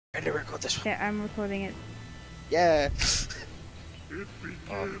to record this one. Yeah, I'm recording it. Yeah. It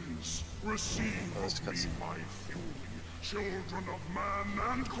begins. Receive of me, my fury, children of man,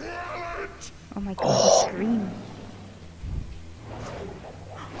 and quell it! Oh my god, the scream.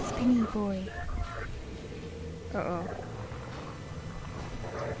 Spinny boy. Uh-oh.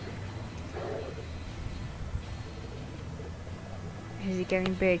 Is he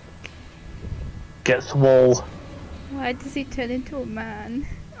getting big? Get swole. Why does he turn into a man?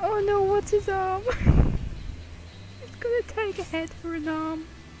 Oh no, what's his arm? He's gonna take a head for an arm.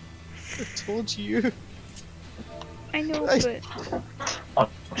 I told you. I know, but... I'm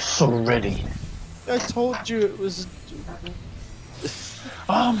so ready. I told you it was...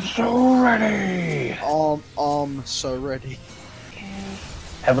 I'm so ready! So ready. Okay,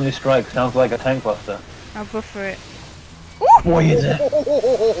 Heavenly Strike sounds like a tank buster. I'll buffer it. Boy, is it! I got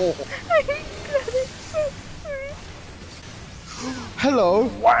it buffer it. Hello.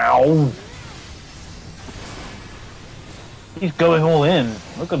 Wow! He's going all in.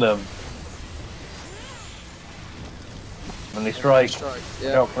 Look at him. Heavenly Strike.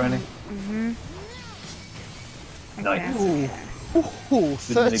 Yeah. Go, Franny. Mm-hmm. Nice. Ooh,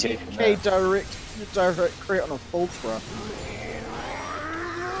 30k direct crit on a full throw.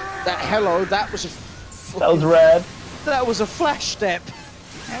 That was a... That was rad. That was a flash step.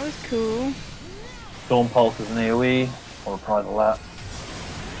 That was cool. Storm Pulse is an AoE. I'll reply to that.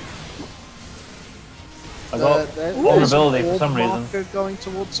 I got vulnerability for some reason. Going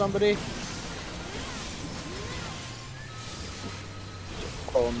towards somebody.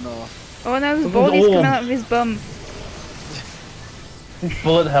 Oh no. Oh no, his body's coming out of his bum.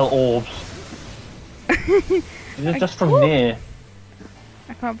 Bullet hell orbs. These are just from near.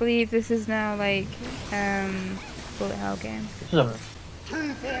 I can't believe this is now like bullet hell game. This is a...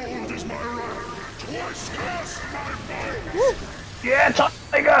 Twofold is my wrath, twice cast my bow! Yeah,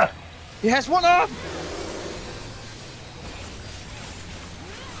 Tiger! He has one arm!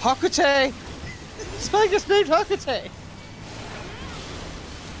 Hakute! Tiger's named Hakute!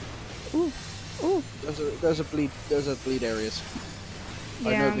 Ooh, ooh. There's a bleed areas.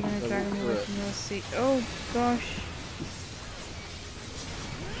 Yeah, I'm gonna drag him away from your seat. Oh gosh.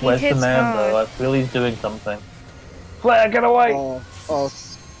 Where's the man though? I feel he's doing something. Flare, get away! Oh,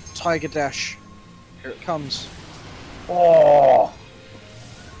 Tiger Dash. Here it comes. Oh!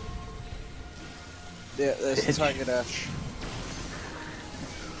 Yeah, there's the Tiger Dash.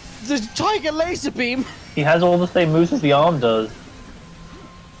 The Tiger Laser Beam! He has all the same moves as the arm does.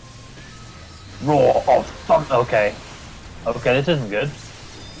 Raw. Oh, fuck. Okay. Okay, this isn't good.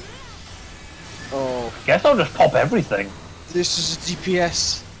 Oh. Guess I'll just pop everything. This is a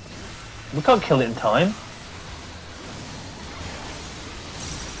DPS. We can't kill it in time.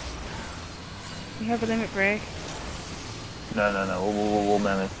 You have a limit break. No, we'll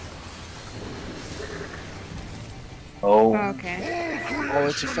manage. Oh. Oh, okay. Oh,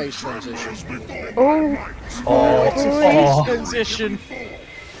 it's a phase transition. Oh! Oh, It's a phase transition.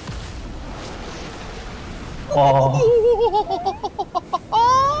 Oh.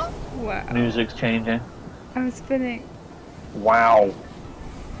 Wow. Music's changing. I'm spinning. Wow.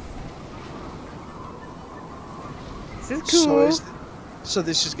 This is cool. So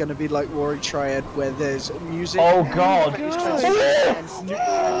this is going to be like Warrior Triad, where there's music. Oh god.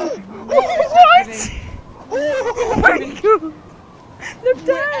 What? Oh my god! Look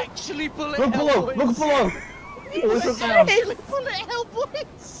down! Actually bullet Look hell below! boys. Look below! Always look down! Actually bullet hell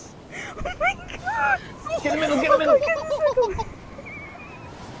boys! Oh my god! Get in the middle, get in the middle!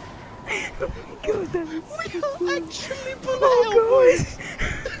 Oh my god, that is so cool. Actually bullet hell boys!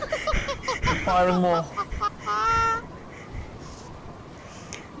 Firing more.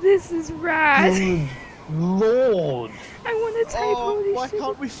 This is rad! Good lord! I want to type all this why shit.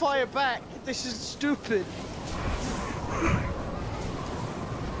 can't we fire back? This is stupid.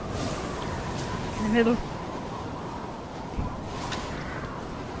 In the middle.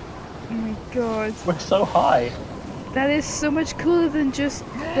 Oh my god. We're so high. That is so much cooler than just,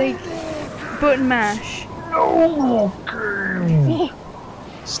 like, button mash. No! Okay.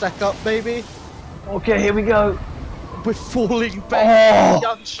 Stack up, baby. Okay, here we go. We're falling back. Oh.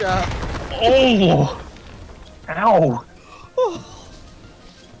 Gunshot. Oh! Ow!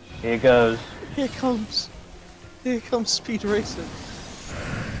 Here goes. Here comes. Here comes Speed Racer.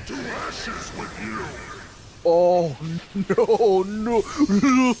 To ashes with you! Oh no!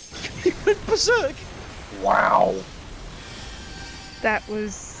 He went berserk. Wow. That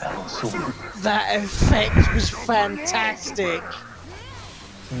was... That was so good. That effect was fantastic.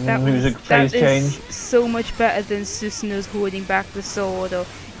 Music phase that change. is so much better than Susanoo's holding back the sword or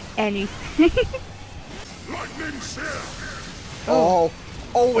anything. Lightning Seer! Oh,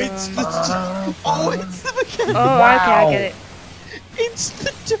 Oh, it's the... Oh, it's the mechanic! Oh, Wow. okay, I get it. It's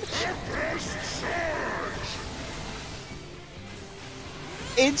the...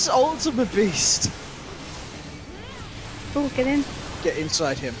 It's Ultimate Beast! Oh, get in. Get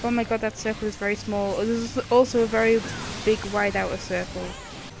inside him. Oh my god, that circle is very small. Oh, this is also a very big wide outer circle.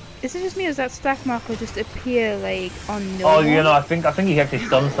 Is it just me or does that stack marker just appear like on no Oh, one? you know, I think he actually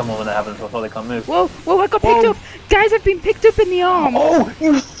stuns someone when that happens before they can't move. Whoa, whoa, I got picked Whoa. up! Guys, I've been picked up in the arm! Oh,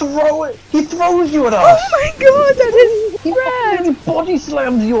 you throw it! He throws you at us! Oh my god, that is He rad! body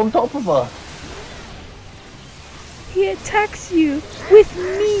slams you on top of her! He attacks you with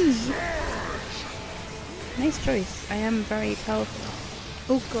me! Nice choice. I am very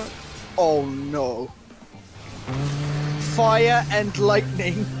powerful. Oh god. Oh no. Fire and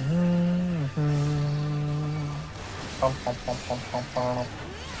lightning.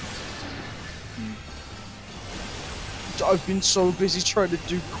 I've been so busy trying to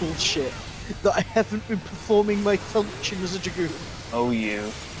do cool shit that I haven't been performing my function as a Dragoon. Oh,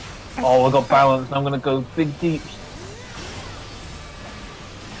 you. Oh, I got balance, and I'm gonna go big deep.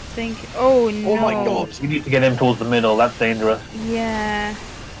 Oh no. Oh my god. You need to get him towards the middle, that's dangerous. Yeah.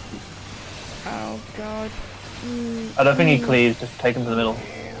 Oh god. I don't think he clears, just take him to the middle.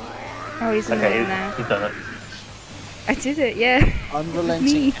 Oh, he's in the Okay, middle now. he's done it. I did it, yeah.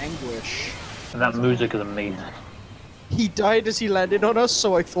 Unrelenting Me. anguish. And that music is amazing. He died as he landed on us,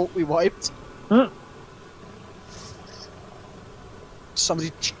 so I thought we wiped. Hmm.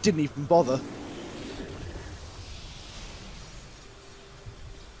 Somebody didn't even bother.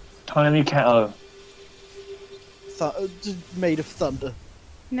 Tiny Cat-O. Made of thunder.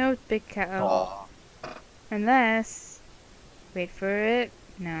 No big cat. Oh. Unless. Wait for it.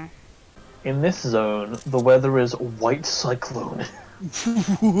 No. In this zone, the weather is white cyclone.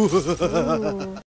 Ooh.